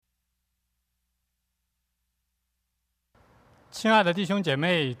亲爱的弟兄姐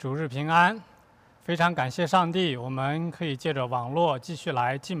妹，主日平安！非常感谢上帝，我们可以借着网络继续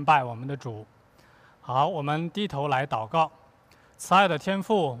来敬拜我们的主。好，我们低头来祷告。慈爱的天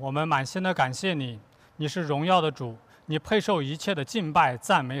父，我们满心的感谢你，你是荣耀的主，你配受一切的敬拜、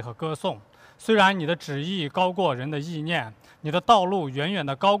赞美和歌颂。虽然你的旨意高过人的意念，你的道路远远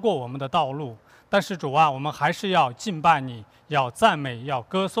的高过我们的道路，但是主啊，我们还是要敬拜你，要赞美，要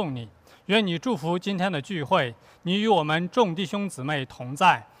歌颂你。愿你祝福今天的聚会，你与我们众弟兄姊妹同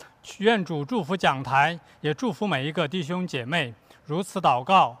在。愿主祝福讲台，也祝福每一个弟兄姐妹。如此祷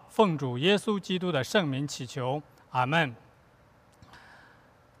告，奉主耶稣基督的圣名祈求，阿们。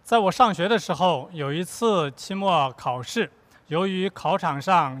在我上学的时候，有一次期末考试，由于考场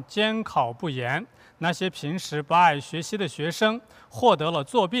上监考不严，那些平时不爱学习的学生获得了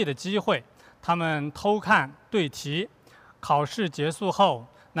作弊的机会，他们偷看对题。考试结束后，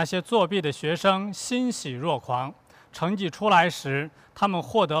那些作弊的学生欣喜若狂，成绩出来时，他们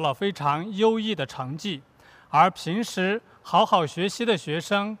获得了非常优异的成绩，而平时好好学习的学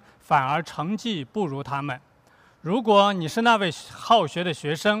生反而成绩不如他们。如果你是那位好学的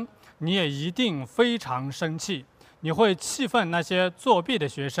学生，你也一定非常生气，你会气愤那些作弊的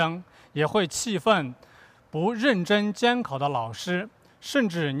学生，也会气愤不认真监考的老师，甚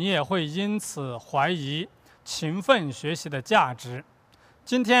至你也会因此怀疑勤奋学习的价值。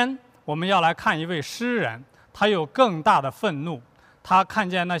今天我们要来看一位诗人，他有更大的愤怒，他看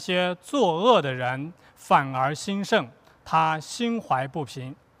见那些作恶的人反而兴盛，他心怀不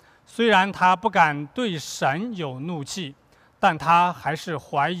平。虽然他不敢对神有怒气，但他还是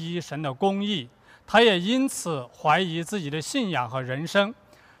怀疑神的公义，他也因此怀疑自己的信仰和人生。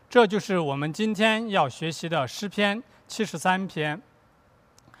这就是我们今天要学习的诗篇73篇。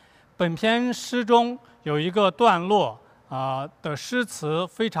本篇诗中有一个段落的诗词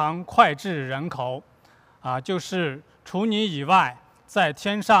非常脍炙人口，就是除你以外，在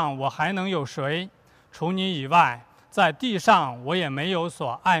天上我还能有谁？除你以外，在地上我也没有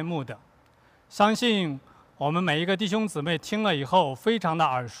所爱慕的。相信我们每一个弟兄姊妹听了以后非常的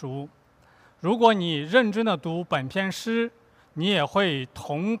耳熟。如果你认真的读本篇诗，你也会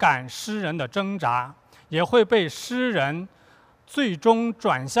同感诗人的挣扎，也会被诗人最终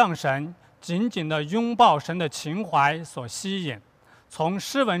转向神，紧紧地拥抱神的情怀所吸引。从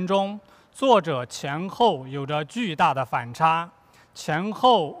诗文中，作者前后有着巨大的反差，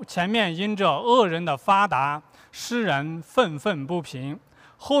前面因着恶人的发达，诗人愤愤不平；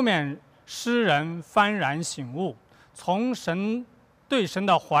后面诗人幡然醒悟，从对神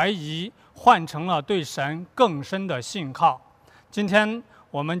的怀疑换成了对神更深的信靠。今天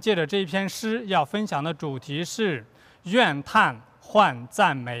我们借着这篇诗要分享的主题是怨叹换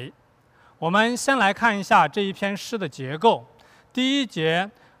赞美。我们先来看一下这一篇诗的结构。第一节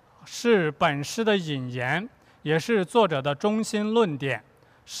是本诗的引言，也是作者的中心论点。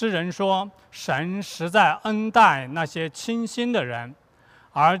诗人说，神实在恩待那些清心的人。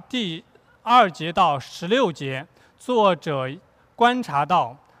而第2节到16节，作者观察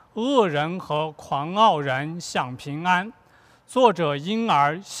到恶人和狂傲人享平安，作者因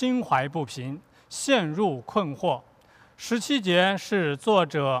而心怀不平，陷入困惑。17节是作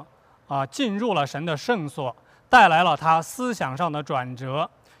者进入了神的圣所，带来了他思想上的转折，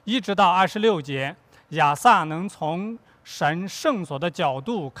一直到26节，亚萨能从神圣所的角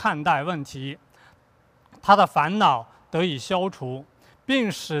度看待问题，他的烦恼得以消除，并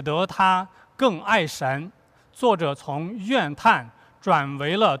使得他更爱神。作者从怨叹转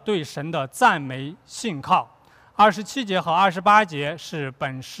为了对神的赞美信靠。27节和28节是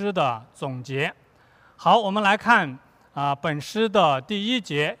本诗的总结。好，我们来看本诗的第1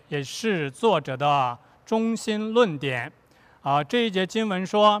节，也是作者的中心论点。这一节经文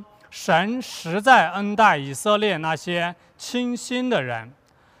说，神实在恩待以色列那些清心的人。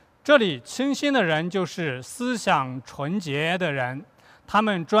这里清心的人就是思想纯洁的人，他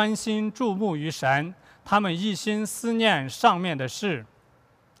们专心注目于神，他们一心思念上面的事，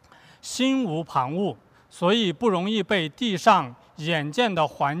心无旁骛，所以不容易被地上眼见的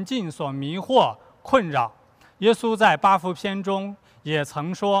环境所迷惑困扰。耶稣在8福篇中也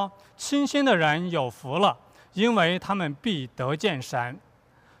曾说，清心的人有福了，因为他们必得见神。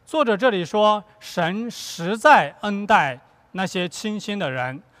作者这里说，神实在恩待那些清心的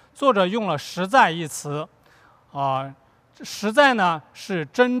人。作者用了实在一词，实在呢是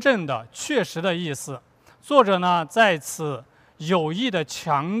真正的确实的意思。作者呢在此有意的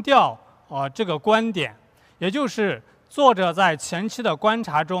强调这个观点，也就是作者在前期的观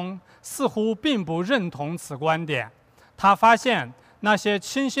察中似乎并不认同此观点。他发现那些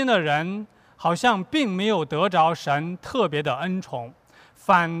清心的人好像并没有得着神特别的恩宠，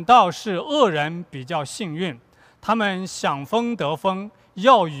反倒是恶人比较幸运，他们想风得风，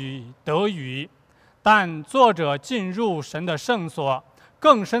要雨得雨。但作者进入神的圣所，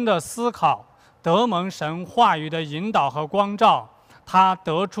更深的思考，得蒙神话语的引导和光照，他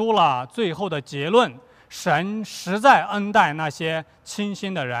得出了最后的结论：神实在恩待那些清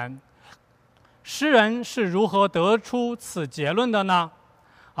心的人。诗人是如何得出此结论的呢？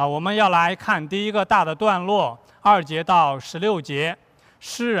我们要来看第一个大的段落，2节到16节。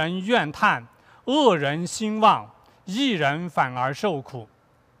诗人怨叹恶人兴旺，义人反而受苦。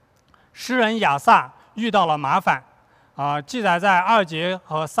诗人亚萨遇到了麻烦，记载在2节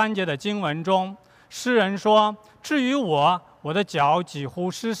和3节的经文中。诗人说：“至于我，我的脚几乎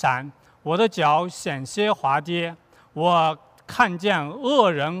失闪，我的脚险些滑跌。我看见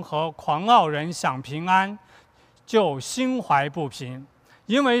恶人和狂傲人享平安，就心怀不平。”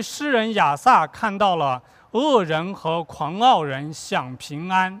因为诗人亚萨看到了恶人和狂傲人享平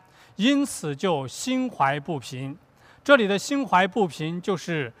安，因此就心怀不平。这里的心怀不平就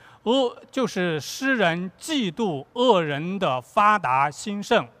是诗人嫉妒恶人的发达兴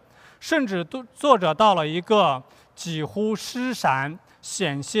盛，甚至作者到了一个几乎失闪、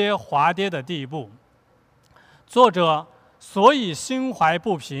险些滑跌的地步。作者所以心怀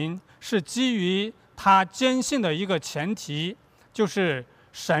不平，是基于他坚信的一个前提，就是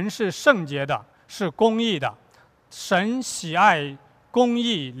神是圣洁的，是公义的。神喜爱公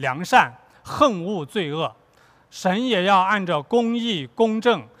义良善，恨恶罪恶。神也要按照公义公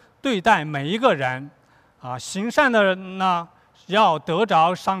正对待每一个人。行善的人呢，要得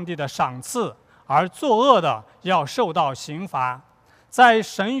着上帝的赏赐，而作恶的要受到刑罚。在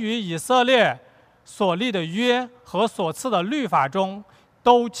神与以色列所立的约和所赐的律法中，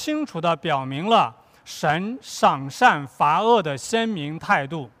都清楚地表明了神赏善罚恶的鲜明态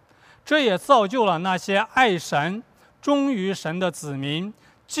度。这也造就了那些爱神、忠于神的子民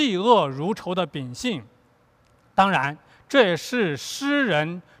嫉恶如仇的秉性。当然，这也是诗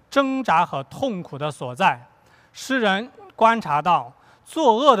人挣扎和痛苦的所在。诗人观察到，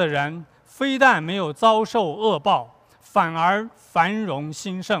作恶的人非但没有遭受恶报，反而繁荣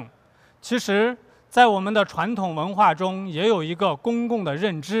兴盛。其实，在我们的传统文化中，也有一个公共的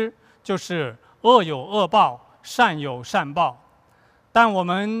认知，就是恶有恶报，善有善报。但我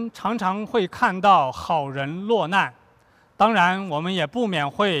们常常会看到好人落难，当然我们也不免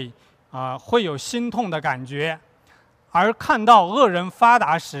会有心痛的感觉，而看到恶人发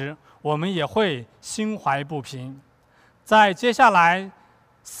达时，我们也会心怀不平。在接下来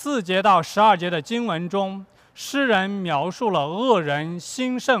4节到12节的经文中，诗人描述了恶人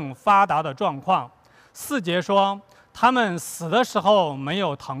兴盛发达的状况。4节说，他们死的时候没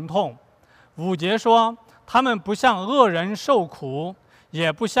有疼痛。5节说，他们不向恶人受苦，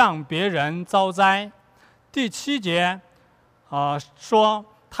也不向别人遭灾。第7节说，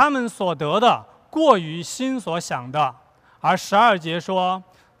他们所得的过于心所想的。而12节说，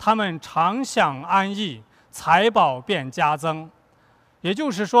他们常享安逸，财宝便加增。也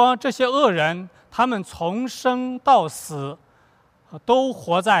就是说，这些恶人，他们从生到死都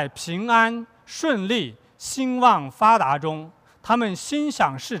活在平安、顺利、兴旺、发达中，他们心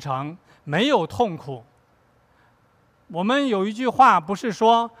想事成，没有痛苦。我们有一句话不是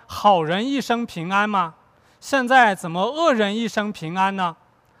说好人一生平安吗？现在怎么恶人一生平安呢？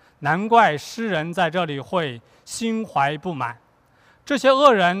难怪诗人在这里会心怀不满。这些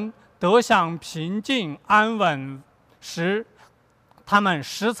恶人得享平静安稳时，他们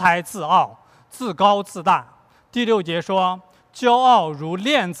恃才自傲，自高自大。第6节说，骄傲如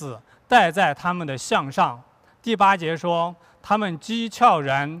链子戴在他们的项上。第8节说，他们讥诮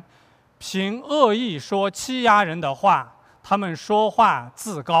人，凭恶意说欺压人的话，他们说话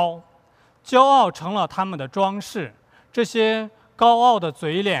自高，骄傲成了他们的装饰。这些高傲的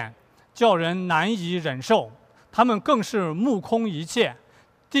嘴脸叫人难以忍受，他们更是目空一切。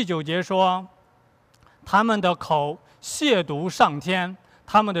第9节说，他们的口亵渎上天，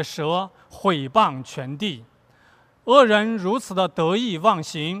他们的舌毁谤全地。恶人如此的得意忘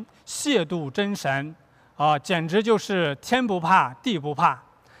形，亵渎真神，简直就是天不怕地不怕。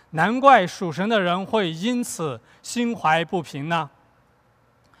难怪属神的人会因此心怀不平呢。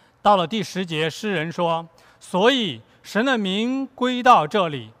到了第10节，诗人说，所以神的名归到这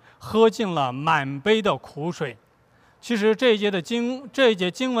里，喝尽了满杯的苦水。其实这一节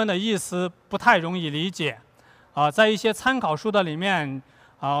经文的意思不太容易理解，在一些参考书的里面，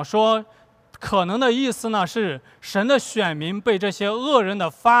说可能的意思呢是神的选民被这些恶人的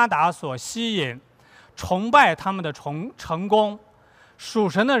发达所吸引，崇拜他们的成功，属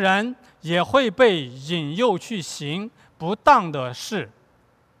神的人也会被引诱去行不当的事。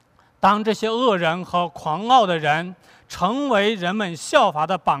当这些恶人和狂傲的人成为人们效法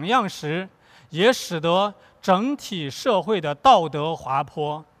的榜样时，也使得整体社会的道德滑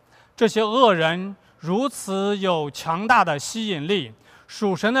坡。这些恶人如此有强大的吸引力，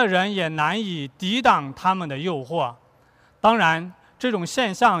属神的人也难以抵挡他们的诱惑。当然，这种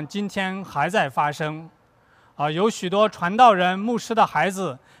现象今天还在发生。有许多传道人、牧师的孩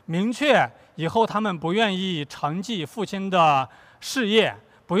子明确以后他们不愿意承继父亲的事业，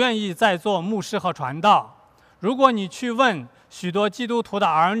不愿意再做牧师和传道。如果你去问许多基督徒的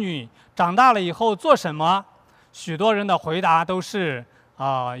儿女长大了以后做什么，许多人的回答都是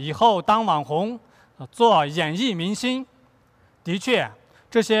以后当网红，做演艺明星。的确，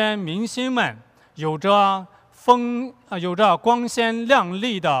这些明星们有着光鲜亮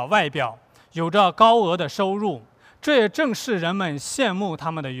丽的外表，有着高额的收入，这也正是人们羡慕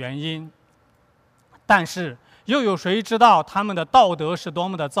他们的原因。但是，又有谁知道他们的道德是多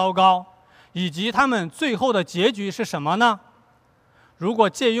么的糟糕，以及他们最后的结局是什么呢？如果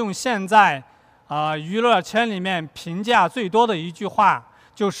借用现在娱乐圈里面评价最多的一句话，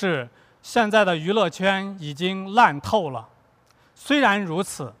就是现在的娱乐圈已经烂透了。虽然如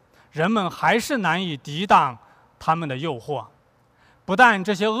此，人们还是难以抵挡他们的诱惑。不但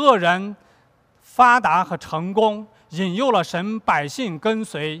这些恶人发达和成功，引诱了神百姓跟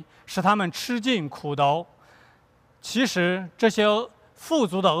随，使他们吃尽苦头，其实这些富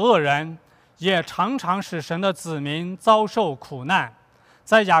足的恶人也常常使神的子民遭受苦难。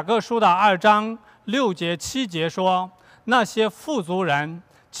在雅各书的2章6节7节说，那些富足人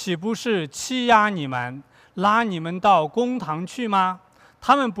岂不是欺压你们，拉你们到公堂去吗？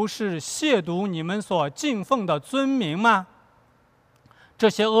他们不是亵渎你们所敬奉的尊名吗？这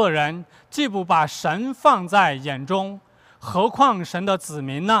些恶人既不把神放在眼中，何况神的子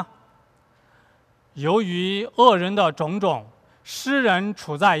民呢？由于恶人的种种，诗人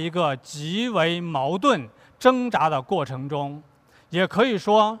处在一个极为矛盾挣扎的过程中。也可以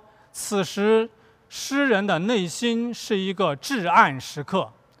说，此时诗人的内心是一个至暗时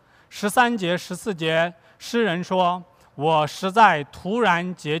刻。13节、14节，诗人说：“我实在突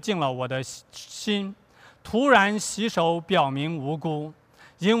然洁净了我的心，突然洗手表明无辜，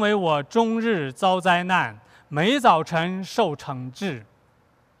因为我终日遭灾难，每早晨受惩治。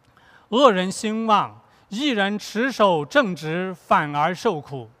恶人兴旺，义人持守正直，反而受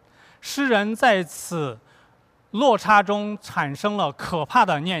苦。”诗人在此落差中产生了可怕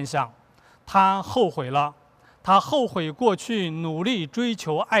的念想，他后悔了，他后悔过去努力追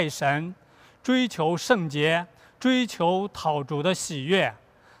求爱神，追求圣洁，追求讨主的喜悦，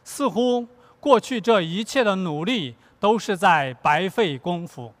似乎过去这一切的努力都是在白费功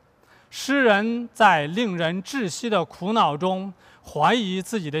夫。诗人在令人窒息的苦恼中怀疑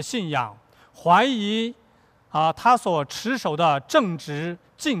自己的信仰，怀疑他所持守的正直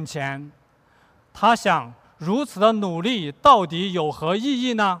敬虔。他想，如此的努力到底有何意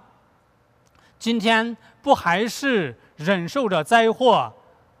义呢？今天不还是忍受着灾祸，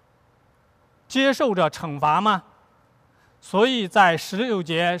接受着惩罚吗？所以在16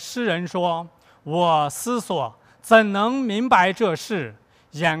节，诗人说：“我思索，怎能明白这事？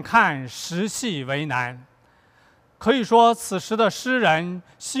眼看时系为难。”可以说，此时的诗人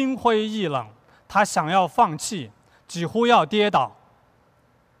心灰意冷，他想要放弃，几乎要跌倒。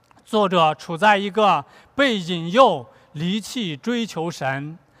作者处在一个被引诱离弃追求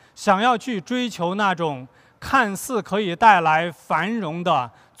神，想要去追求那种看似可以带来繁荣的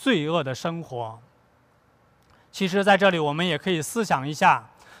罪恶的生活。其实在这里我们也可以思想一下，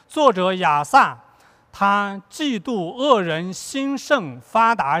作者亚萨他嫉妒恶人兴盛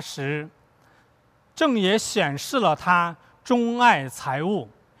发达时，正也显示了他钟爱财物，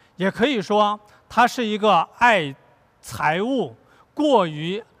也可以说他是一个爱财物过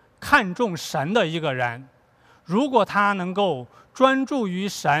于看重神的一个人。如果他能够专注于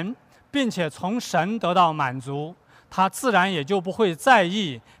神，并且从神得到满足，他自然也就不会在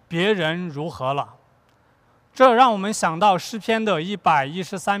意别人如何了。这让我们想到诗篇的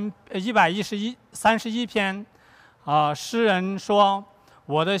131篇，诗人说：“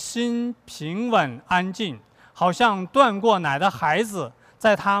我的心平稳安静，好像断过奶的孩子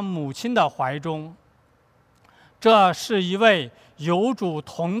在他母亲的怀中。”这是一位有主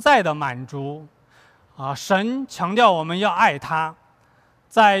同在的满足。神强调我们要爱他。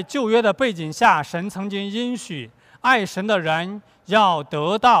在旧约的背景下，神曾经应许爱神的人要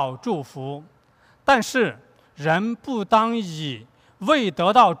得到祝福，但是人不当以为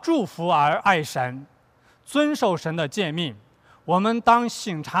得到祝福而爱神，遵守神的诫命。我们当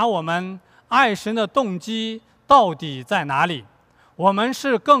省察我们爱神的动机到底在哪里？我们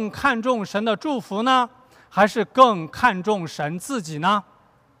是更看重神的祝福呢，还是更看重神自己呢？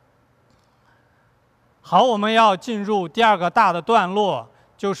好，我们要进入第二个大的段落，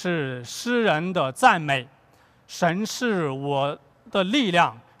就是诗人的赞美。神是我的力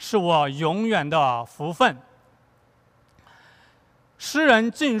量，是我永远的福分。诗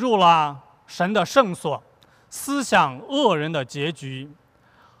人进入了神的圣所，思想恶人的结局。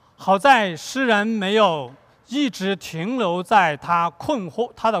好在诗人没有一直停留在他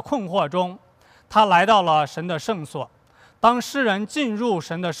的困惑中，他来到了神的圣所。当诗人进入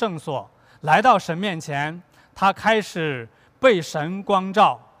神的圣所，来到神面前，他开始被神光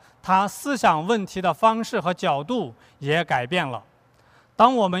照，他思想问题的方式和角度也改变了。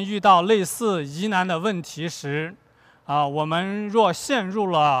当我们遇到类似疑难的问题时，我们若陷入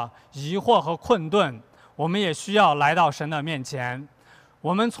了疑惑和困顿，我们也需要来到神的面前。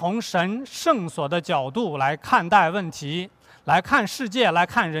我们从神圣所的角度来看待问题，来看世界，来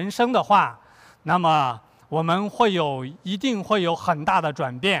看人生的话，那么我们一定会有很大的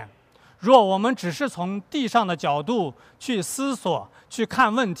转变。若我们只是从地上的角度去思索、去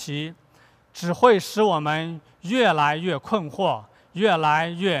看问题，只会使我们越来越困惑，越来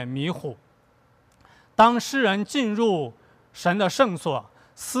越迷糊。当诗人进入神的圣所，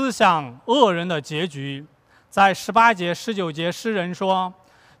思想恶人的结局，在18节、19节，诗人说：“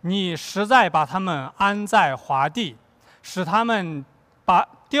你实在把他们安在华地，使他们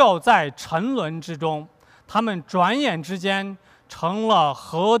掉在沉沦之中。他们转眼之间成了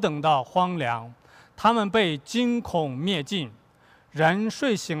何等的荒凉！他们被惊恐灭尽。人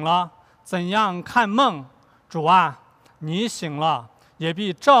睡醒了，怎样看梦？主啊，你醒了，也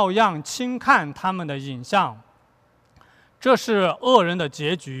必照样轻看他们的影像。”这是恶人的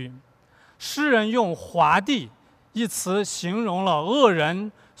结局。诗人用华地一词形容了恶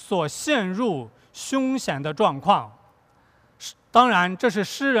人所陷入凶险的状况。当然，这是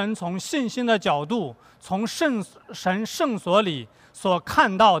诗人从信心的角度，从神圣所里所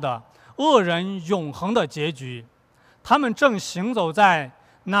看到的恶人永恒的结局。他们正行走在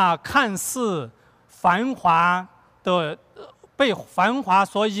那看似被繁华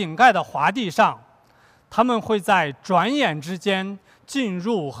所掩盖的华地上，他们会在转眼之间进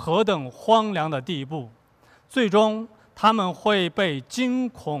入何等荒凉的地步，最终他们会被惊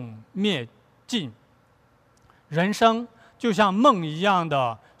恐灭尽。人生就像梦一样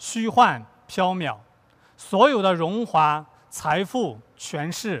的虚幻缥缈，所有的荣华、财富、权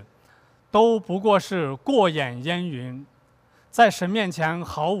势，都不过是过眼烟云，在神面前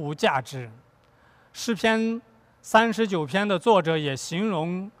毫无价值。诗篇39篇的作者也形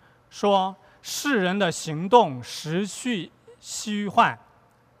容说，世人的行动实虚幻。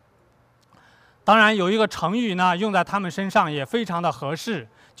当然，有一个成语呢，用在他们身上也非常的合适，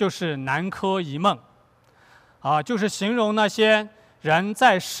就是南柯一梦。就是形容那些人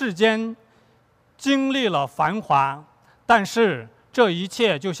在世间经历了繁华，但是这一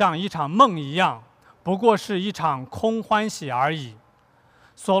切就像一场梦一样，不过是一场空欢喜而已。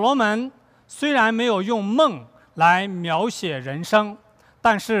所罗门虽然没有用梦来描写人生，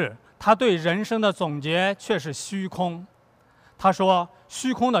但是他对人生的总结却是虚空。他说：“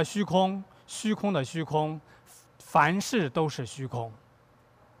虚空的虚空，虚空的虚空，凡事都是虚空。”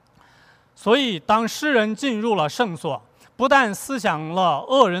所以，当诗人进入了圣所，不但思想了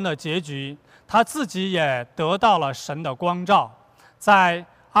恶人的结局，他自己也得到了神的光照。在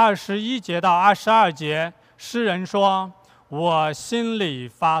21节到22节，诗人说：“我心里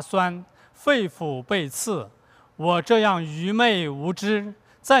发酸，肺腑被刺，我这样愚昧无知，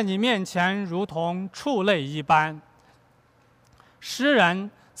在你面前如同畜类一般。”诗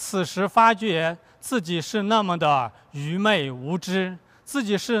人此时发觉自己是那么的愚昧无知，自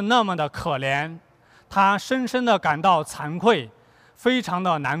己是那么的可怜，他深深地感到惭愧，非常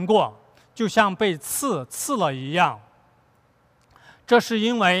的难过，就像被刺了一样。这是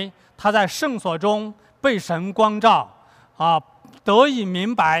因为他在圣所中被神光照，得以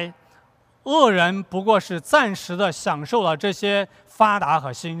明白，恶人不过是暂时的享受了这些发达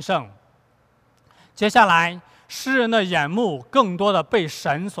和兴盛。接下来，诗人的眼目更多的被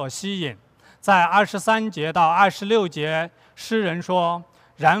神所吸引。在23节到26节，诗人说：“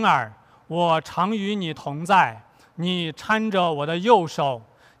然而我常与你同在，你搀着我的右手，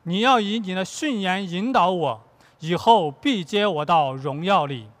你要以你的训言引导我，以后必接我到荣耀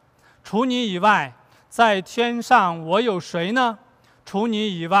里。除你以外，在天上我有谁呢？除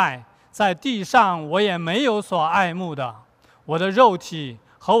你以外，在地上我也没有所爱慕的。我的肉体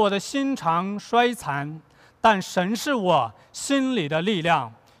和我的心肠衰残，但神是我心里的力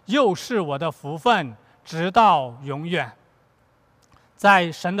量，又是我的福分，直到永远。”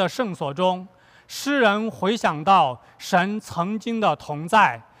在神的圣所中，诗人回想到神曾经的同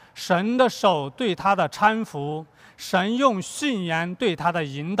在，神的手对他的搀扶，神用训言对他的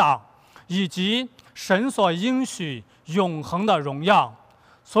引导，以及神所应许永恒的荣耀。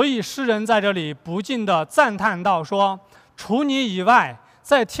所以诗人在这里不禁地赞叹道说：除你以外，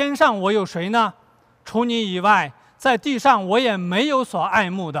在天上我有谁呢？除你以外，在地上我也没有所爱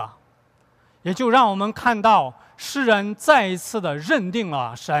慕的。也就让我们看到诗人再一次地认定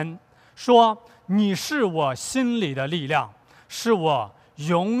了神，说你是我心里的力量，是我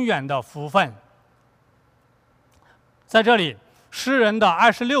永远的福分。在这里诗人的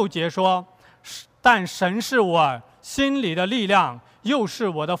26节说：但神是我心里的力量，又是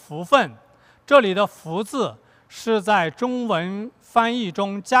我的福分。这里的福字是在中文翻译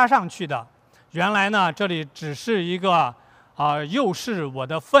中加上去的，原来呢这里只是一个又是我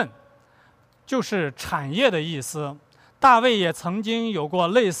的份，就是产业的意思。大卫也曾经有过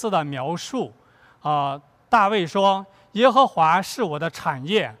类似的描述，大卫说：耶和华是我的产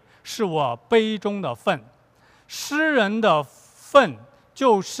业，是我杯中的份。诗人的份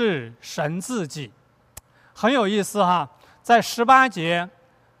就是神自己。很有意思哈，在18节，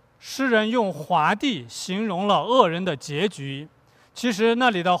诗人用滑地形容了恶人的结局。其实那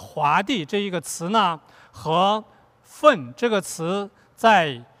里的滑地这一个词呢，和份这个词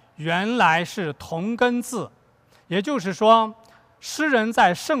在原来是同根字，也就是说，诗人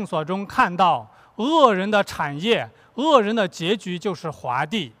在圣所中看到恶人的产业、恶人的结局就是滑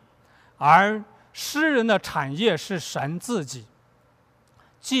地，而诗人的产业是神自己。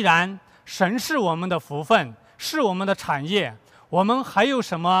既然神是我们的福分，是我们的产业，我们还有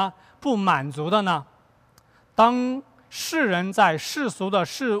什么不满足的呢？当世人在世俗的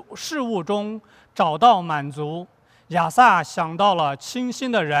事物中找到满足，亚萨想到了清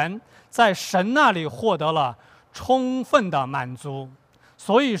心的人在神那里获得了充分的满足。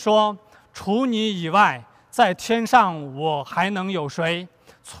所以说，除你以外，在天上我还能有谁？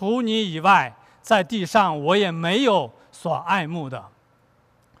除你以外，在地上我也没有所爱慕的。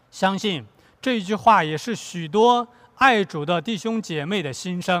相信这一句话也是许多爱主的弟兄姐妹的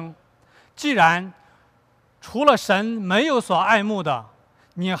心声。既然除了神没有所爱慕的，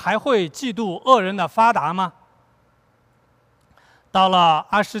你还会嫉妒恶人的发达吗？到了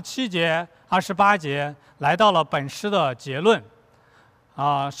27节、28节，来到了本诗的结论。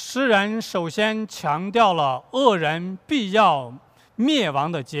诗人首先强调了恶人必要灭亡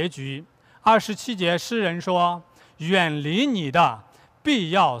的结局。27节，诗人说：远离你的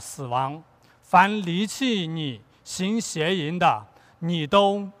必要死亡，凡离弃你行邪淫的，你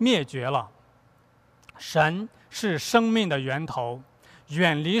都灭绝了。神是生命的源头，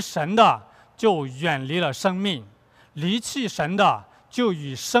远离神的就远离了生命，离弃神的就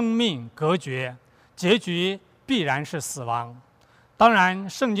与生命隔绝，结局必然是死亡。当然，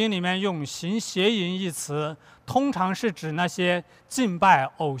圣经里面用行邪淫一词，通常是指那些敬拜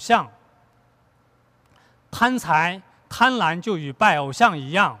偶像、贪财、贪婪，就与拜偶像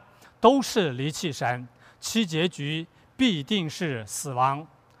一样，都是离弃神，其结局必定是死亡。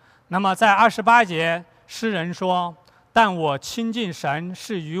那么在28节，诗人说：但我亲近神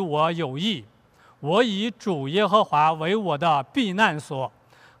是与我有益，我以主耶和华为我的避难所，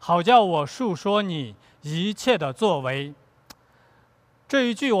好叫我述说你一切的作为。这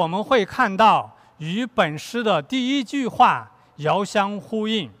一句我们会看到与本诗的第一句话遥相呼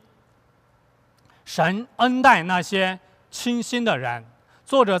应。神恩待那些清心的人。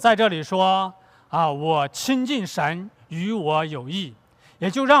作者在这里说：我亲近神，与我有益。也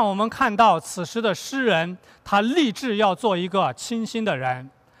就让我们看到此时的诗人，他立志要做一个清心的人，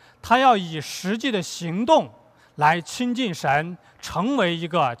他要以实际的行动来亲近神，成为一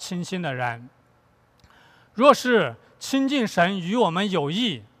个清心的人。若是亲近神与我们有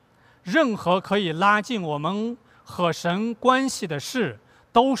益，任何可以拉近我们和神关系的事，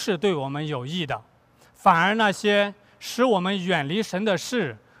都是对我们有益的。反而那些使我们远离神的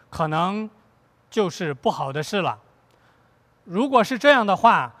事，可能就是不好的事了。如果是这样的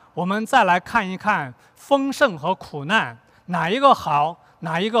话，我们再来看一看丰盛和苦难，哪一个好，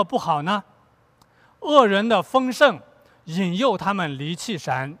哪一个不好呢？恶人的丰盛引诱他们离弃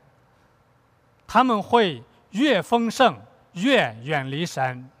神，他们会越丰盛越远离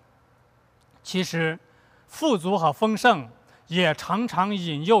神。其实富足和丰盛也常常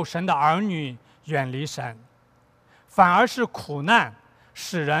引诱神的儿女远离神，反而是苦难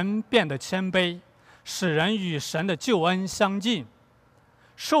使人变得谦卑，使人与神的救恩相近。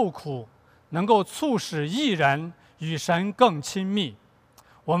受苦能够促使义人与神更亲密。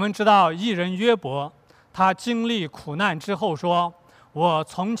我们知道义人约伯，他经历苦难之后说：我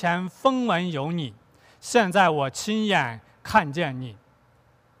从前风闻有你，现在我亲眼看见你。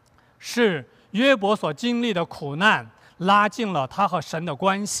是约伯所经历的苦难拉近了他和神的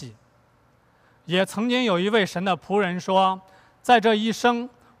关系。也曾经有一位神的仆人说，在这一生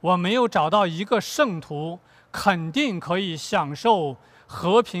我没有找到一个圣徒肯定可以享受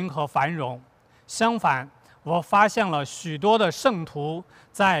和平和繁荣。相反，我发现了许多的圣徒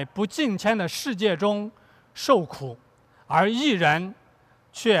在不敬虔的世界中受苦，而义人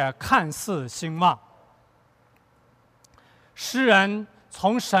却看似兴旺。诗人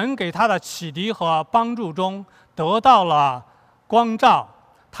从神给他的启迪和帮助中得到了光照，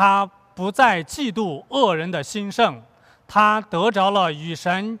他不再嫉妒恶人的兴盛，他得着了与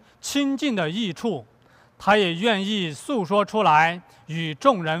神亲近的益处，他也愿意诉说出来与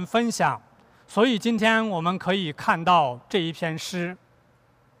众人分享。所以今天我们可以看到这一篇诗。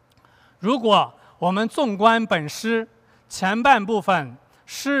如果我们纵观本诗前半部分，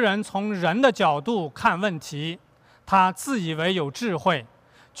诗人从人的角度看问题，他自以为有智慧，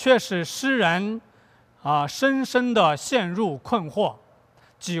却使诗人深深地陷入困惑，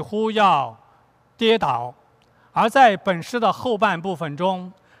几乎要跌倒。而在本诗的后半部分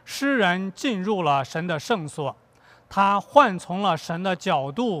中，诗人进入了神的圣所，他换从了神的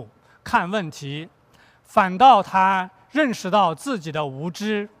角度看问题，反倒他认识到自己的无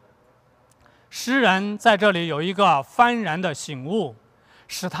知。诗人在这里有一个幡然的醒悟，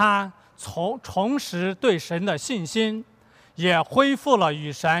使他重拾对神的信心，也恢复了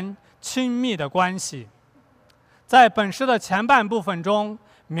与神亲密的关系。在本诗的前半部分中，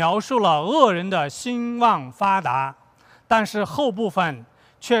描述了恶人的兴旺发达，但是后部分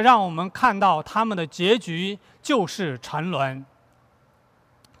却让我们看到他们的结局就是沉沦。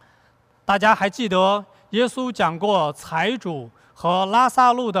大家还记得耶稣讲过财主和拉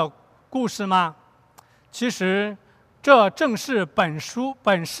撒路的故事吗？其实这正是本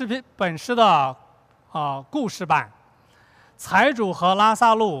诗的故事版。财主和拉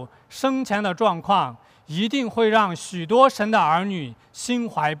撒路生前的状况一定会让许多神的儿女心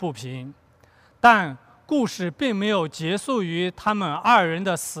怀不平，但故事并没有结束于他们二人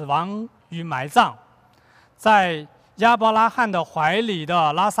的死亡与埋葬。在亚伯拉罕的怀里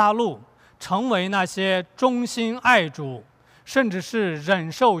的拉撒路成为那些忠心爱主，甚至是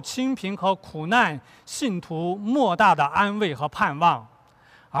忍受清贫和苦难信徒莫大的安慰和盼望。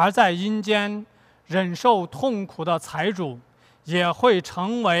而在阴间忍受痛苦的财主，也会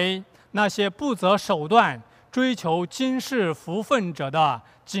成为那些不择手段追求今世福分者的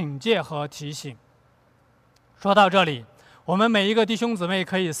警戒和提醒。说到这里，我们每一个弟兄姊妹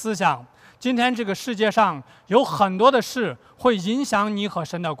可以思想，今天这个世界上有很多的事会影响你和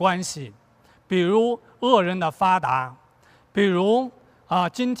神的关系，比如恶人的发达，比如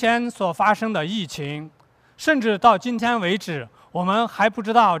今天所发生的疫情，甚至到今天为止，我们还不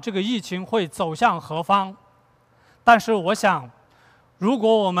知道这个疫情会走向何方。但是我想，如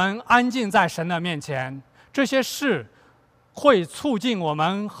果我们安静在神的面前，这些事会促进我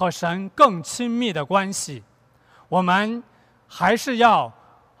们和神更亲密的关系。我们还是要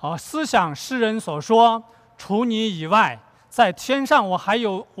思想诗人所说，除你以外，在天上我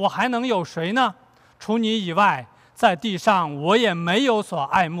还能有谁呢？除你以外，在地上我也没有所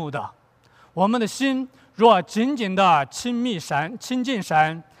爱慕的。我们的心若紧紧地亲近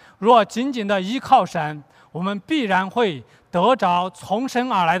神，若紧紧地依靠神，我们必然会得着从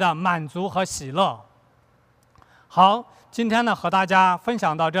神而来的满足和喜乐。好，今天呢和大家分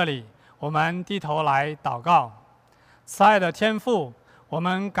享到这里，我们低头来祷告。慈爱的天父，我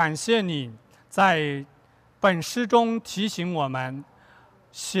们感谢你在本诗中提醒我们，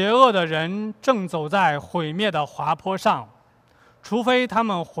邪恶的人正走在毁灭的滑坡上，除非他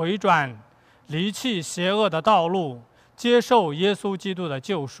们回转，离弃邪恶的道路，接受耶稣基督的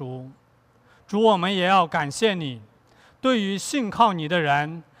救赎。主，我们也要感谢你，对于信靠你的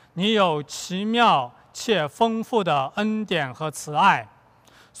人，你有奇妙且丰富的恩典和慈爱。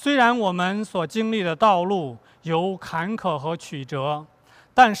虽然我们所经历的道路有坎坷和曲折，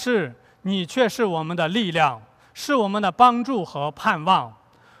但是你却是我们的力量，是我们的帮助和盼望。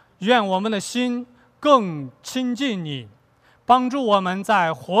愿我们的心更亲近你，帮助我们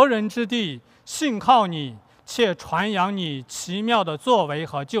在活人之地信靠你，且传扬你奇妙的作为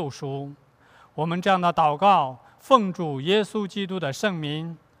和救赎。我们这样的祷告，奉主耶稣基督的圣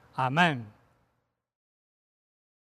名，阿们。